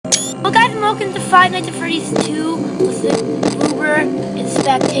Hello guys and welcome to Five Nights at Freddy's 2 with the Uber and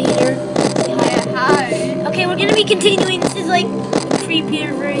Spectator. Hi. Okay, we're gonna be continuing. This is like the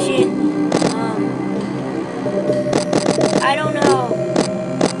creepier version. I don't know.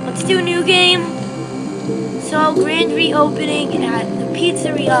 Let's do a new game. So grand reopening at the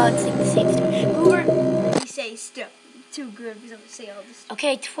pizzeria. It's like the same story. Uber. You say stuff too good because I'm gonna say all this.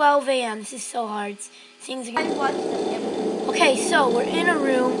 Okay, 12 a.m. This is so hard. Things are I gonna... watched them. Okay, so we're in a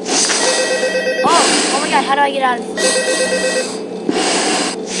room. Oh my god, how do I get out of this?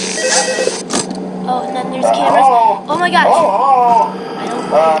 Oh, and then there's cameras. Oh my gosh. I don't...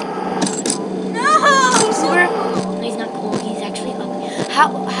 No! He's so Uber? cool. No, he's not cool. He's actually ugly.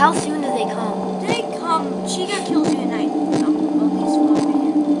 How soon do they come? They come. She got killed tonight.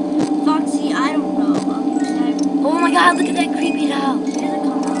 Foxy, I don't know. Oh my god, look at that creepy doll. She doesn't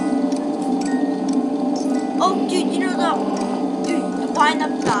come out. Oh, dude, you know the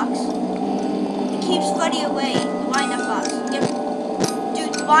wind-up box? It keeps Freddy away. The wind-up box. Yep.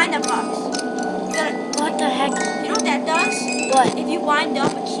 Dude, the wind-up box. You gotta, What the heck? you know what that does? What? If you wind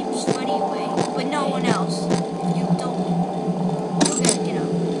up, it keeps Freddy away, but no one else. If you don't, you gotta get up.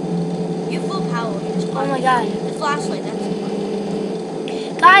 You have full power. You just Oh my god. The flashlight, that's it.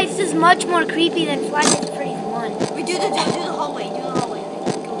 Guys, this is much more creepy than Five Nights at Freddy's 1. We do the hallway. Do the hallway.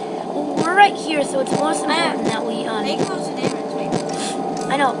 Well, we're right here, so it's most important that we They close the entrance, wait.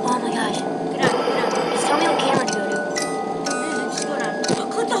 I know. Oh my gosh. Get out, get out. Just tell me what camera to go to. Just go down. Oh,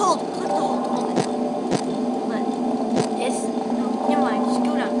 click the hold. Click the hold. Hold it. Let. This? No, never mind. Just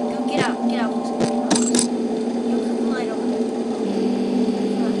go down. Go, get out. Get out. You click the light over there.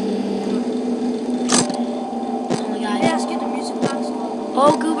 Oh my god. Yes, get the music box.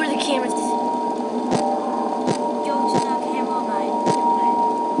 Oh, Goober, the camera's... Go to the camera line.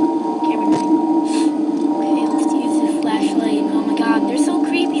 Camera 9. Okay, let's use the flashlight. Oh my god, they're so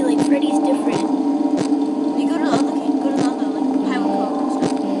creepy. Like, Freddy's different. You go to the other game. Go to the other, like, Pirate Cove and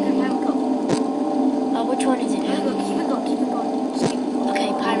stuff. Go to Pirate Cove. Which one is it? Keep it going. Keep it going. Keep it going. Just keep it going. Okay,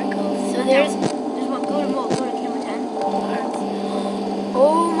 Pirate Cove. So there's... There's one. Go to more. Go to camera 10.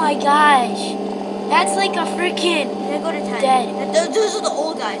 Oh my gosh. That's like a freaking... Then go to 10. Dead. Those are the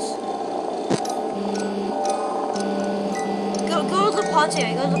old guys. Go to the pots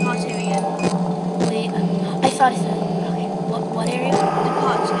area. Go to the pots area. Wait, I thought it said... Okay, what area? The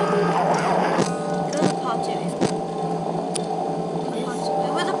pots area. Go to the pots area.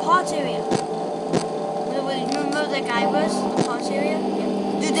 Where the pots area? Remember that guy was? The pots area?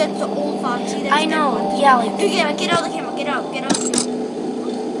 Yeah. Dude, that's the old Foxy. That's I know. Yeah, like... Dude, get out of the camera. Get out. Get out of the camera.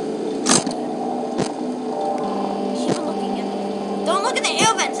 Keep on looking at them. Don't look at the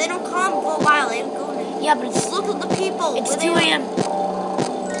air vents. They don't come for a while. They don't go there. Yeah, but it's... Just look at the people. It's Where 2 they a.m.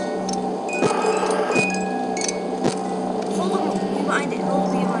 Hold them behind it. Hold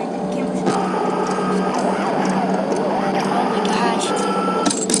them behind it. Camera shot. Oh my gosh.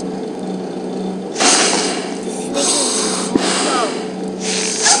 This is making me Go.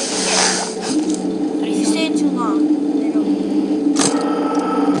 If you stay too long, they don't.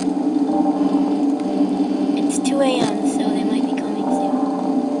 It's 2 a.m., so they might be coming soon.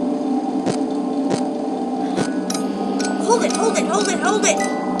 Hold it. Hold it. Hold it. Hold it.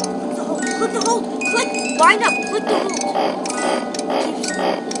 Click the hold. Click the hold. Click. Wind up. Click the hold.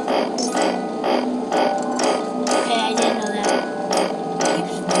 Okay, I didn't know that.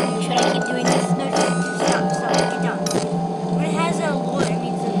 Should I keep doing this? No, stop. Stop. Get down. When it has a lure, it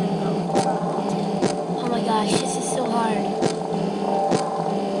means that they're going. Oh my gosh, this is so hard.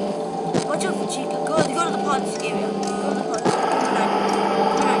 Watch out for Chica. Go to the pods area. Go to the pods.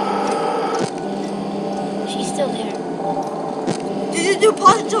 Come on. She's still there. Do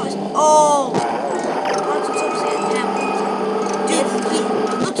pods and toes. Oh. Pods and toes and him. Dude,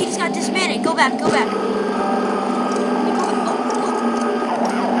 look, he just got disbanded. Go back. Go back.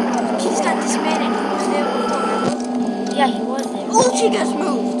 Look. He just got disbanded. He was there before, remember? Yeah, he was there. Old Chica's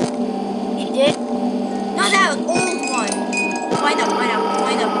moved. He did? No, that was old one. Wind up.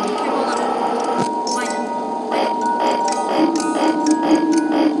 Camera hold up. Wind up.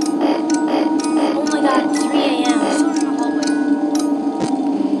 Oh my god, it's 3 a.m. Still in the hallway.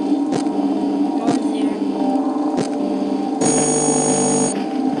 No one's there.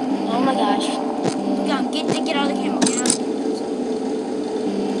 Oh my gosh. Get out of the camera. Get out of the camera.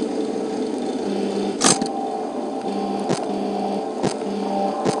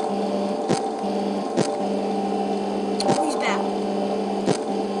 He's back.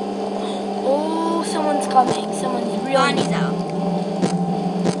 Oh, someone's coming. Someone's really... Bonnie's out.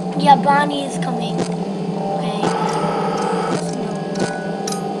 Yeah, Bonnie is coming. Okay.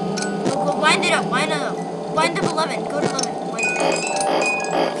 Go, wind it up. Wind up 11. Go to 11. Wind it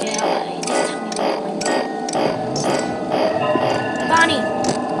up. Okay,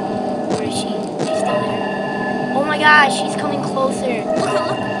 gosh, she's coming closer.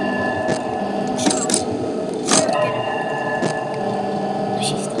 Look. She's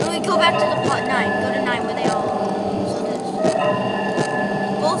still. Let me go back to the plot 9. Go to 9 where they all. So this.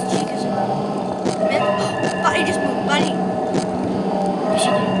 Both chicas are. Buddy just moved. Buddy. Where's she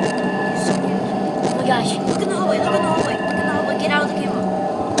going? He's so weird. Oh my gosh. Look in the hallway. Look in the hallway. Look in the hallway. Get out of the camera.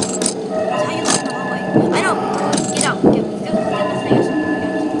 That's how you look in the hallway. I know. Get out. Get in the thing or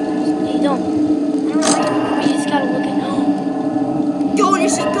something. You don't. I don't know. You just gotta look at. Go in your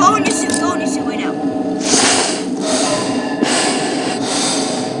suit. Go in your suit. Go in your suit right now.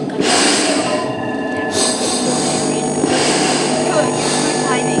 Good. You're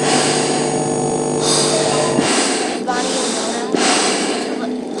timing. Is Bonnie gonna go now?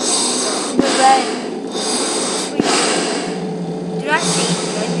 We're red. Sweet. Do not see.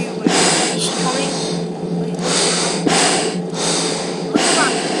 I knew it. Is she coming? Wait. Look at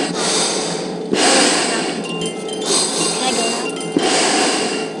Bonnie. Can I go now?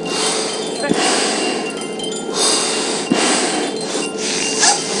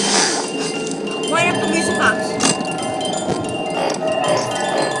 Wind up the music box.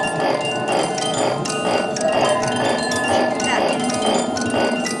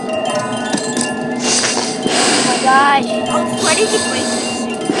 Oh my gosh. Oh, Freddys is racist.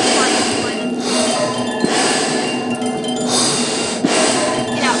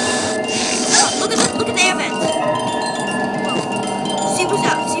 Get out. Look at the air vents. Whoa. See who's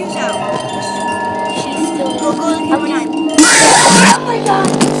out. She's still. Go to the camera 9. Oh my god!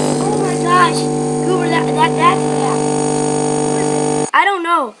 Oh my gosh! Goober, that's what happened. I don't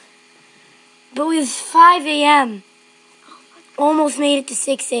know. But it was 5 a.m. Almost made it to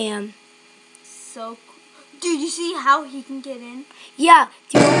 6 a.m. So cool. Dude, you see how he can get in? Yeah.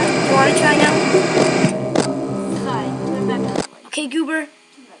 Do you want to try now? Fine. Put it back on. Okay, Goober.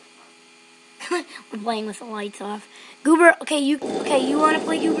 We're playing with the lights off. Goober, okay, you want to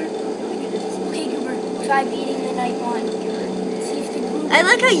play Goober? Okay, Goober, try beating the night one. See if the Goober. I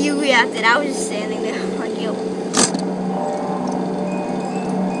like how you reacted. I was just standing there like you.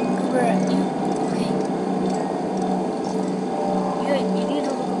 Goober, okay. You need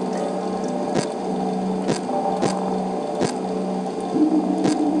to look over there.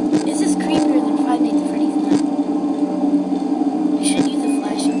 This is creepier than Five Nights at Freddy's one. You should use a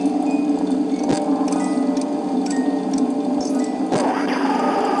flashlight.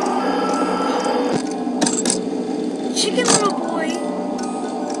 Chicken little boy.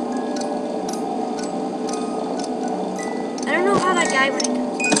 I don't know how that guy would have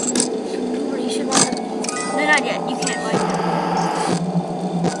done. Goober, you should want to. No, not yet. You can't like that.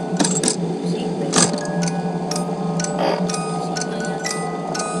 See?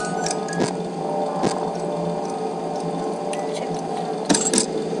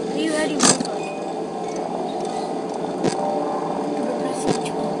 How do you move like? Goober, press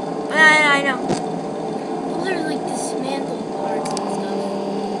control. I know. Those are like dismantled parts and stuff.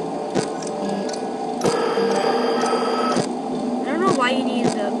 I don't know why you need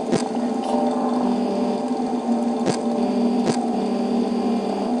the.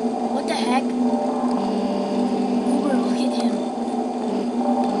 What the heck? Goober, look at him.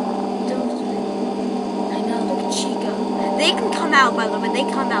 I know. Look at Chica. They can come out, by the way. They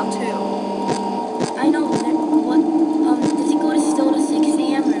come out too. I know. What? Does it go to still to 6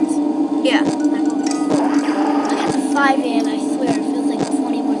 a.m. or? Yeah. I got to 5 a.m. I swear it feels like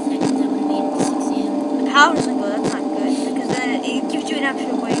 20 more seconds. I would have made it to 6 a.m. How does it go? That's not good because then it gives you an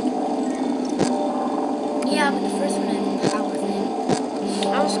extra wait. Yeah, but the first one had power thing.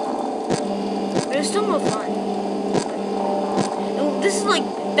 That was cool. But it was still more fun. This is like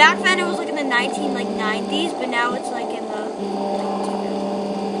back then. It was like in the 90s, but now it's like in the.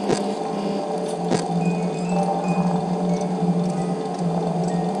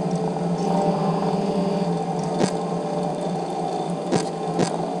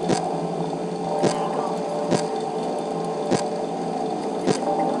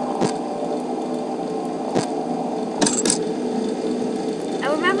 I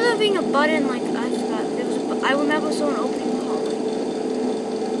remember there being a button like I forgot. I remember someone opening the hallway.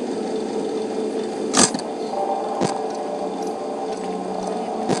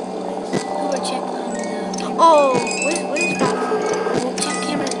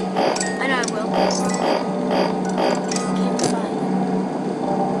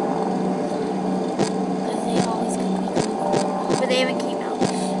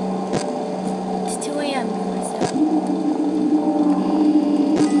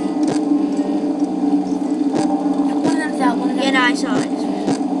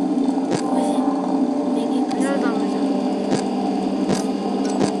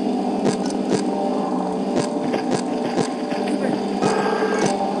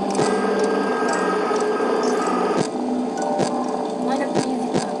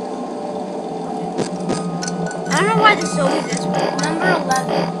 don't know why this is always this way. Number 11.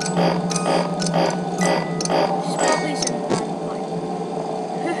 She's probably some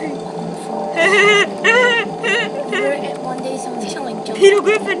One day somebody's gonna like jump. Peter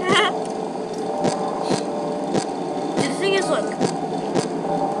Griffin. The thing is, look.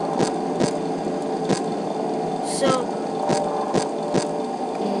 So,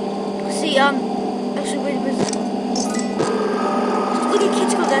 see, actually, wait, where's it? Look at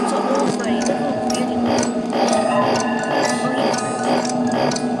kids go, that's an old Freddy. Look how weird he looks.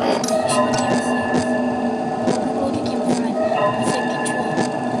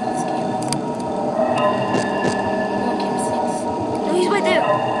 No, he's right there.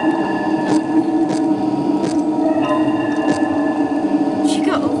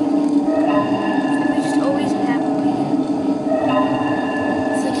 Chico. We just always have him.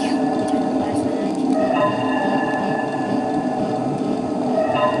 It's like you turn the last one.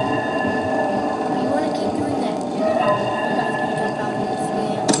 You want to keep doing that. You guys gonna jump out of this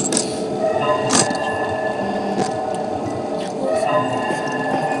way.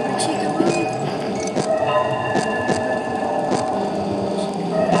 Chica, move.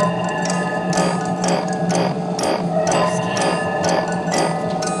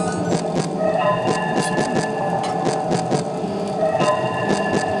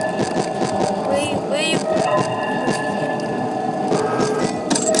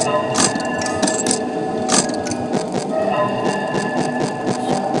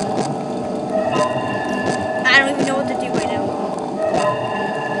 I don't even know what to do right now.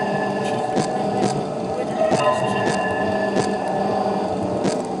 Where the heck is Chico?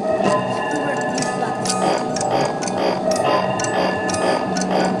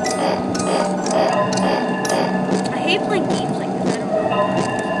 I hate playing games like this. I don't know why.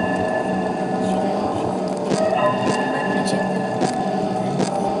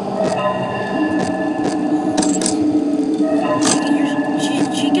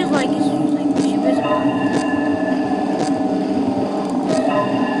 Chica's like, she was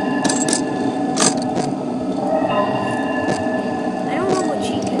I don't know what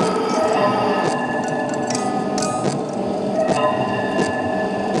Chica is.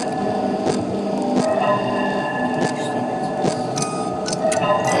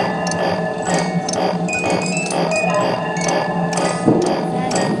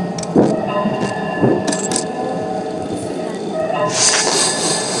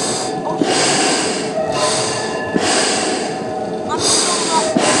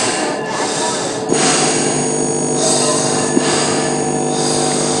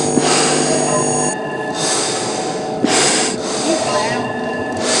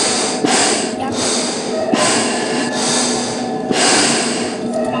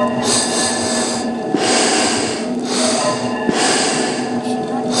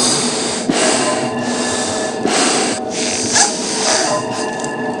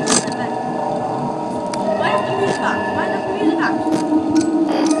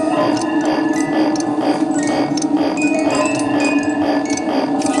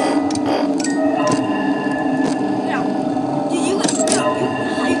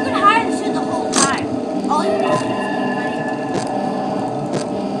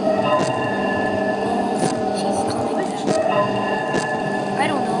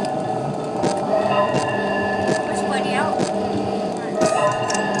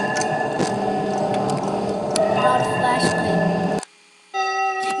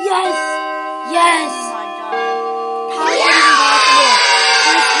 Yes! Oh my god. How is that even possible?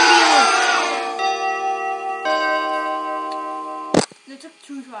 First video. It took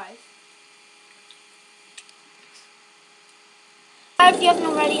 2 tries. If you haven't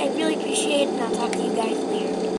already, I really appreciate it, and I'll talk to you guys later.